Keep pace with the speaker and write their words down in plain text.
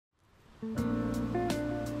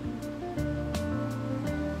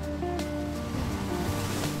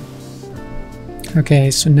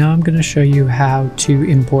Okay, so now I'm going to show you how to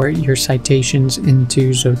import your citations into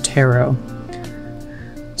Zotero.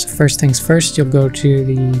 So first things first, you'll go to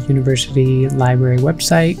the university library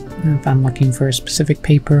website. And if I'm looking for a specific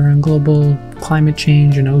paper on global climate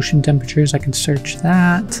change and ocean temperatures, I can search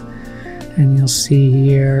that. And you'll see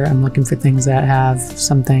here, I'm looking for things that have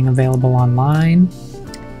something available online.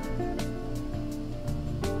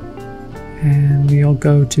 And we'll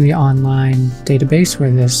go to the online database where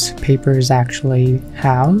this paper is actually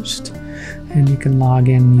housed. And you can log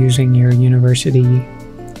in using your university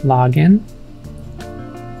login.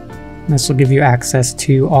 This will give you access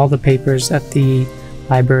to all the papers that the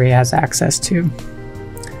library has access to.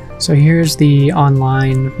 So here's the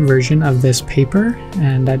online version of this paper,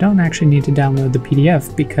 and I don't actually need to download the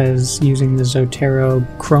PDF because using the Zotero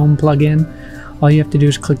Chrome plugin, all you have to do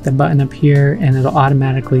is click the button up here and it'll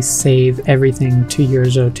automatically save everything to your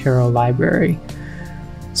Zotero library.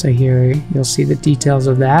 So here you'll see the details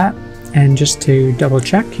of that, and just to double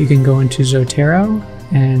check, you can go into Zotero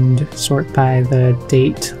and sort by the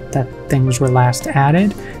date that things were last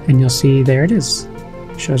added, and you'll see there it is.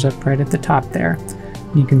 It shows up right at the top there.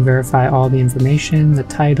 You can verify all the information, the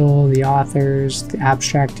title, the authors, the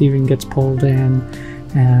abstract even gets pulled in,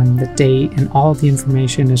 and the date, and all the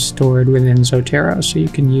information is stored within Zotero, so you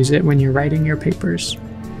can use it when you're writing your papers.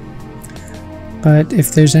 But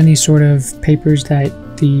if there's any sort of papers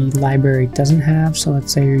that the library doesn't have, so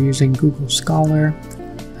let's say you're using Google Scholar,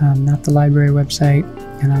 not the library website,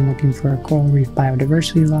 and I'm looking for coral reef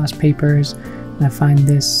biodiversity loss papers, and I find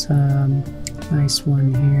this nice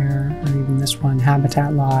one here, or even this one,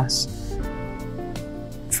 habitat loss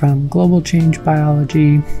from Global Change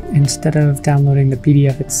Biology. Instead of downloading the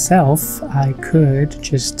PDF itself, I could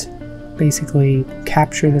just basically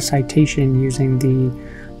capture the citation using the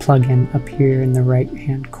plugin up here in the right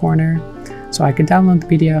hand corner. So I could download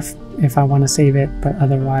the PDF if I want to save it, but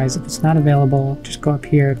otherwise if it's not available, just go up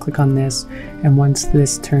here, click on this, and once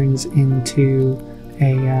this turns into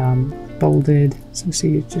a bolded, so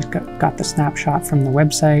see it just got the snapshot from the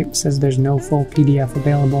website, it says there's no full PDF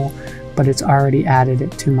available, but it's already added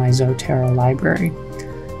it to my Zotero library.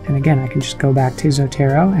 And again, I can just go back to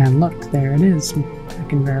Zotero and look, there it is. I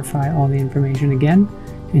can verify all the information again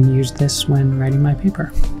and use this when writing my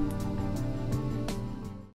paper.